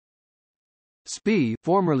SPIE,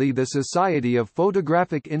 formerly the Society of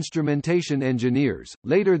Photographic Instrumentation Engineers,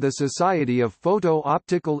 later the Society of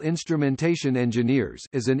Photo-Optical Instrumentation Engineers,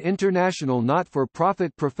 is an international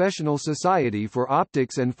not-for-profit professional society for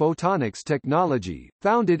optics and photonics technology,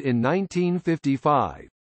 founded in 1955.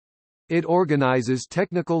 It organizes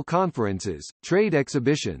technical conferences, trade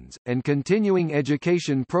exhibitions, and continuing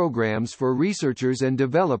education programs for researchers and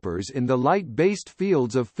developers in the light-based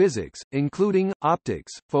fields of physics, including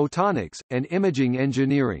optics, photonics, and imaging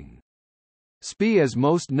engineering. SPIE is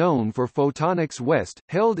most known for Photonics West,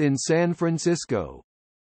 held in San Francisco.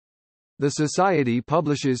 The Society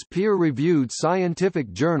publishes peer-reviewed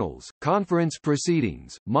scientific journals, conference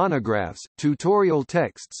proceedings, monographs, tutorial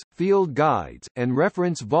texts, field guides, and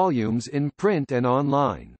reference volumes in print and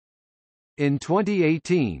online. In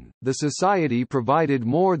 2018, the Society provided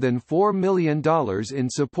more than $4 million in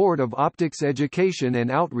support of optics education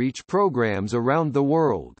and outreach programs around the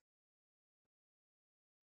world.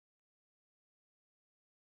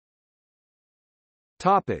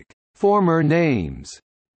 Topic: Former names.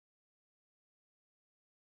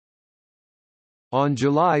 On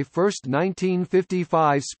July 1,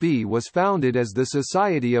 1955, SPIE was founded as the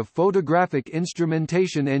Society of Photographic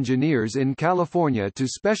Instrumentation Engineers in California to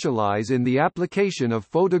specialize in the application of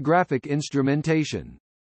photographic instrumentation.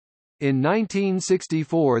 In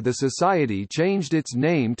 1964, the Society changed its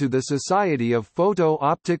name to the Society of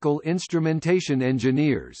Photo-Optical Instrumentation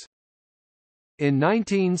Engineers. In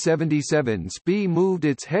 1977, SPIE moved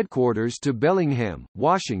its headquarters to Bellingham,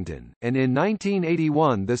 Washington, and in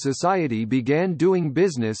 1981 the Society began doing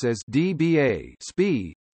business as DBA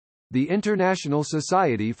SPIE, the International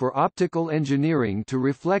Society for Optical Engineering, to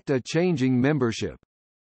reflect a changing membership.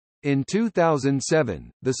 In 2007,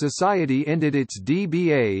 the Society ended its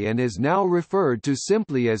DBA and is now referred to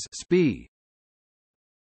simply as SPIE.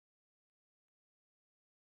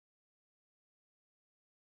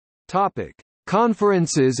 Topic: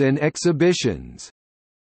 Conferences and exhibitions.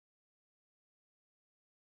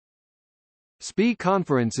 SPIE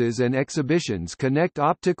conferences and exhibitions connect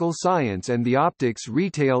optical science and the optics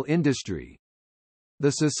retail industry.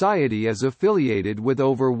 The Society is affiliated with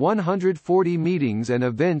over 140 meetings and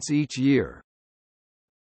events each year.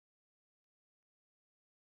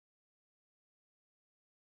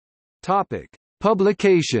 Topic: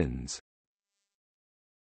 Publications.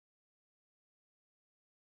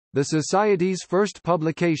 The Society's first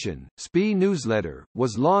publication, SPIE Newsletter,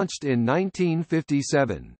 was launched in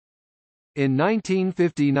 1957. In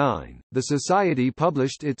 1959, the Society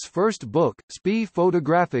published its first book, SPIE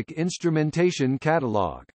Photographic Instrumentation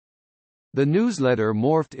Catalog. The newsletter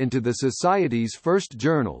morphed into the Society's first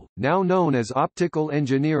journal, now known as Optical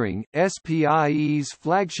Engineering, SPIE's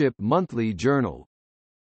flagship monthly journal.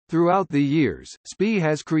 Throughout the years, SPIE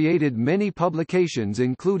has created many publications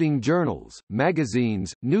including journals,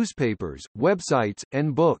 magazines, newspapers, websites,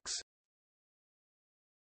 and books.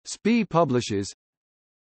 SPIE publishes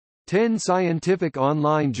 10 scientific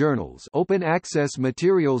online journals, open access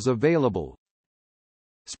materials available.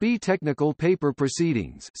 SPIE Technical Paper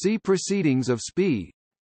Proceedings, see Proceedings of SPIE.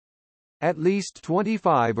 At least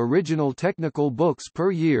 25 original technical books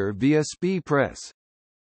per year via SPIE Press.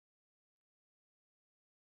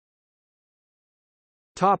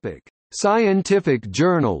 Topic: Scientific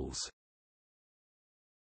journals.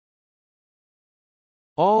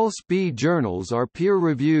 All SPIE journals are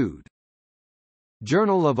peer-reviewed.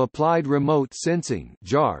 Journal of Applied Remote Sensing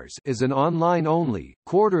 (JARS) is an online-only,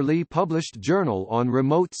 quarterly published journal on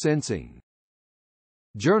remote sensing.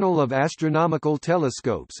 Journal of Astronomical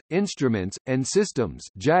Telescopes, Instruments, and Systems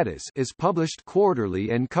 (JATIS) is published quarterly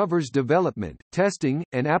and covers development, testing,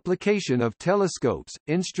 and application of telescopes,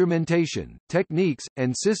 instrumentation, techniques,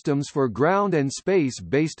 and systems for ground and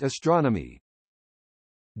space-based astronomy.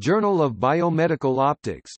 Journal of Biomedical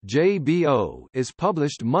Optics (JBO) is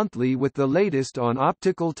published monthly with the latest on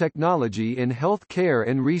optical technology in health care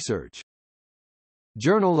and research.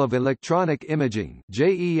 Journal of Electronic Imaging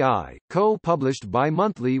 (JEI), co-published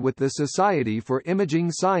bi-monthly with the Society for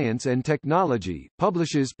Imaging Science and Technology,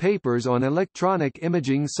 publishes papers on electronic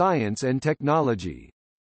imaging science and technology.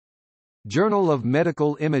 Journal of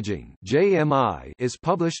Medical Imaging (JMI) is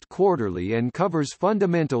published quarterly and covers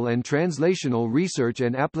fundamental and translational research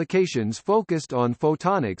and applications focused on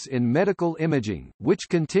photonics in medical imaging, which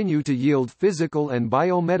continue to yield physical and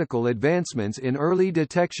biomedical advancements in early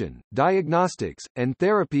detection, diagnostics, and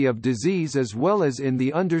therapy of disease as well as in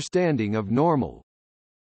the understanding of normal.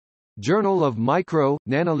 Journal of Micro,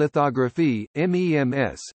 Nanolithography,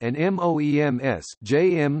 MEMS, and MOEMS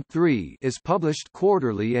JM3 is published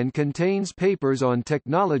quarterly and contains papers on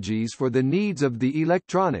technologies for the needs of the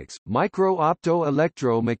electronics,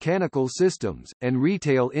 micro-opto-electro-mechanical systems, and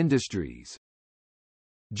retail industries.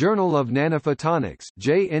 Journal of Nanophotonics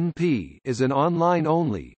JNP is an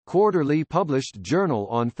online-only, quarterly published journal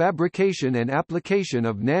on fabrication and application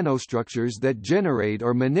of nanostructures that generate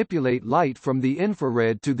or manipulate light from the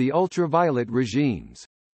infrared to the ultraviolet regimes.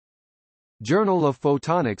 Journal of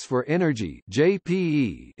Photonics for Energy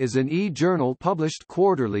JPE is an e-journal published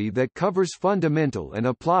quarterly that covers fundamental and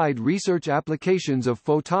applied research applications of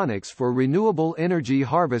photonics for renewable energy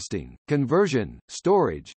harvesting, conversion,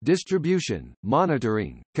 storage, distribution,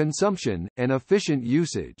 monitoring, consumption, and efficient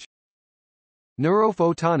usage.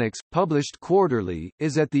 Neurophotonics, published quarterly,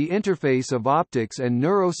 is at the interface of optics and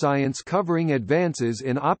neuroscience, covering advances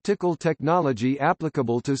in optical technology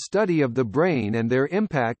applicable to study of the brain and their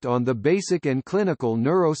impact on the basic and clinical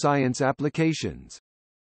neuroscience applications.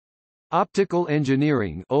 Optical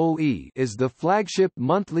Engineering (OE) is the flagship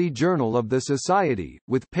monthly journal of the Society,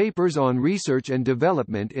 with papers on research and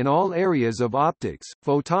development in all areas of optics,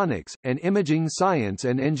 photonics, and imaging science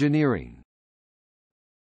and engineering.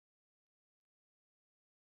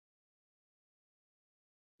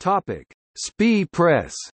 Topic: SPIE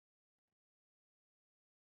Press.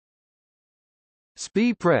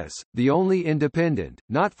 SPIE Press, the only independent,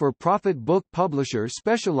 not-for-profit book publisher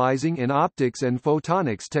specializing in optics and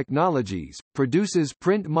photonics technologies, produces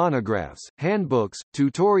print monographs, handbooks,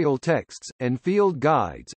 tutorial texts, and field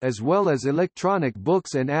guides, as well as electronic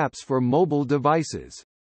books and apps for mobile devices.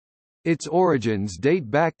 Its origins date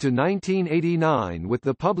back to 1989 with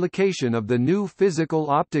the publication of the new Physical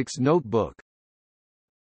Optics Notebook.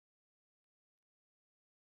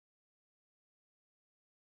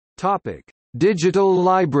 Topic: Digital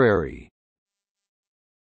Library.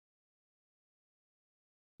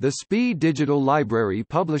 The SPIE Digital Library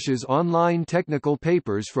publishes online technical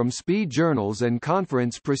papers from SPIE journals and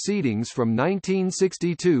conference proceedings from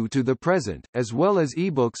 1962 to the present, as well as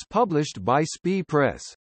ebooks published by SPIE Press.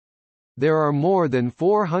 There are more than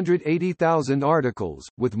 480,000 articles,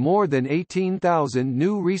 with more than 18,000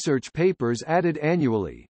 new research papers added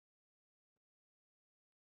annually.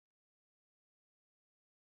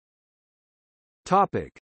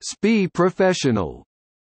 Topic: SPIE Professional.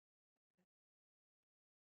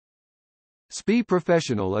 SPIE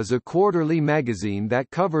Professional is a quarterly magazine that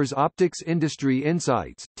covers optics industry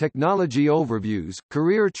insights, technology overviews,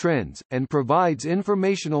 career trends, and provides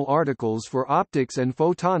informational articles for optics and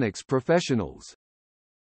photonics professionals.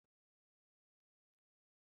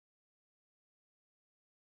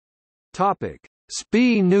 Topic: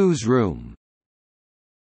 SPIE Newsroom.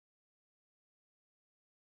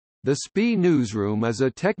 The SPIE Newsroom is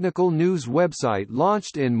a technical news website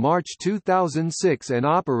launched in March 2006 and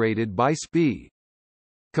operated by SPIE.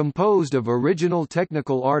 Composed of original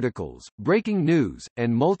technical articles, breaking news,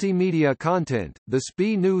 and multimedia content, the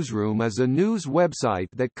SPIE Newsroom is a news website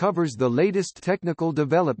that covers the latest technical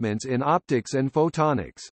developments in optics and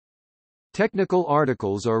photonics. Technical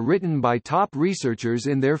articles are written by top researchers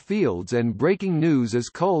in their fields and breaking news is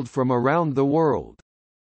culled from around the world.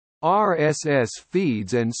 RSS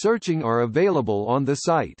feeds and searching are available on the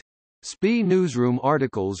site. SPIE Newsroom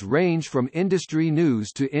articles range from industry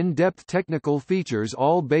news to in-depth technical features,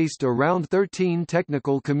 all based around 13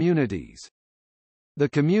 technical communities. The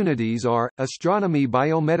communities are, astronomy,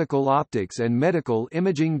 biomedical optics and medical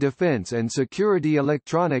imaging, defense and security,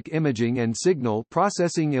 electronic imaging and signal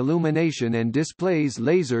processing, illumination and displays,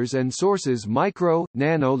 lasers and sources, micro,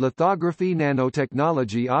 nano lithography,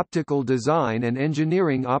 nanotechnology, optical design and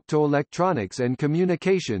engineering, optoelectronics and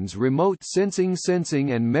communications, remote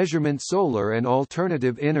sensing and measurement, solar and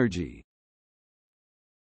alternative energy.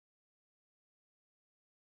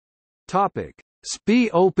 Topic: SPIE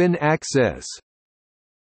Open Access.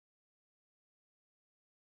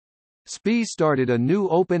 SPIE started a new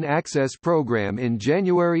open access program in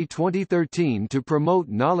January 2013 to promote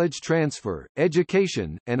knowledge transfer,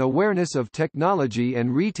 education, and awareness of technology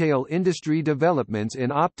and retail industry developments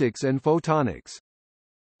in optics and photonics.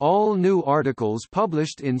 All new articles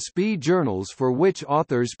published in SPIE journals for which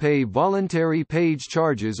authors pay voluntary page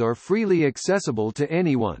charges are freely accessible to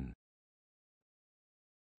anyone.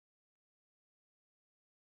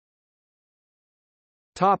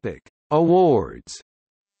 Topic: Awards.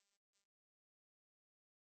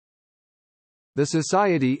 The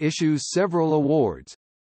Society issues several awards.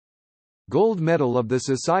 Gold Medal of the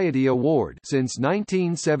Society Award since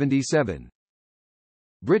 1977.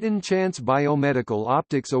 Britain Chance Biomedical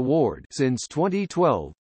Optics Award since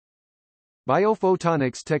 2012.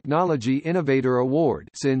 Biophotonics Technology Innovator Award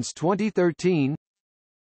since 2013.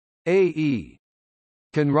 A.E.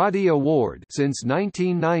 Conradi Award since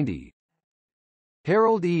 1990.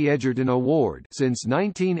 Harold E. Edgerton Award since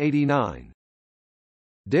 1989.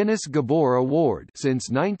 Dennis Gabor Award since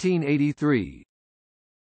 1983.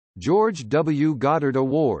 George W. Goddard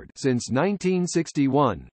Award since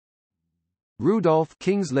 1961. Rudolph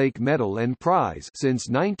Kingslake Medal and Prize since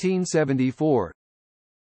 1974.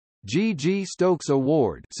 G. G. Stokes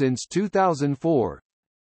Award since 2004.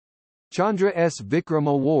 Chandra S. Vikram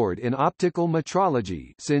Award in Optical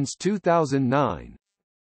Metrology since 2009.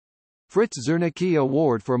 Fritz Zernike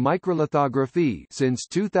Award for Microlithography since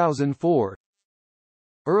 2004.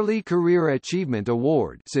 Early Career Achievement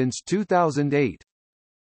Award since 2008.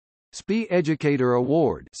 SPIE Educator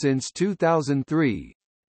Award since 2003.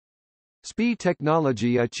 SPIE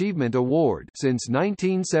Technology Achievement Award since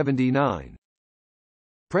 1979.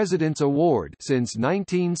 President's Award since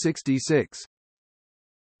 1966.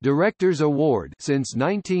 Director's Award since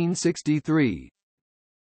 1963.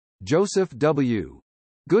 Joseph W.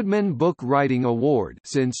 Goodman Book Writing Award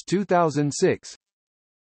since 2006.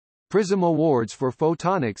 Prism Awards for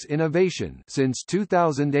Photonics Innovation since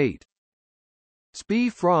 2008. SPIE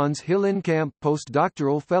Franz Hillenkamp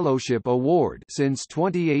Postdoctoral Fellowship Award since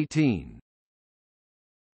 2018.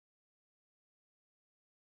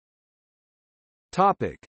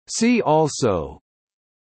 Topic. See also: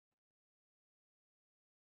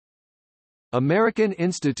 American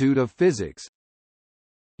Institute of Physics,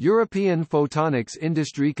 European Photonics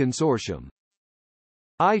Industry Consortium,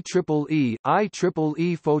 IEEE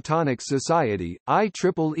Photonics Society,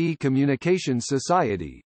 IEEE Communications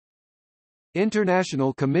Society,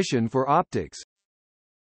 International Commission for Optics,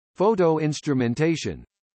 Photo Instrumentation,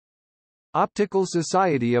 Optical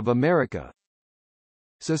Society of America,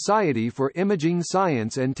 Society for Imaging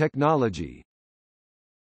Science and Technology.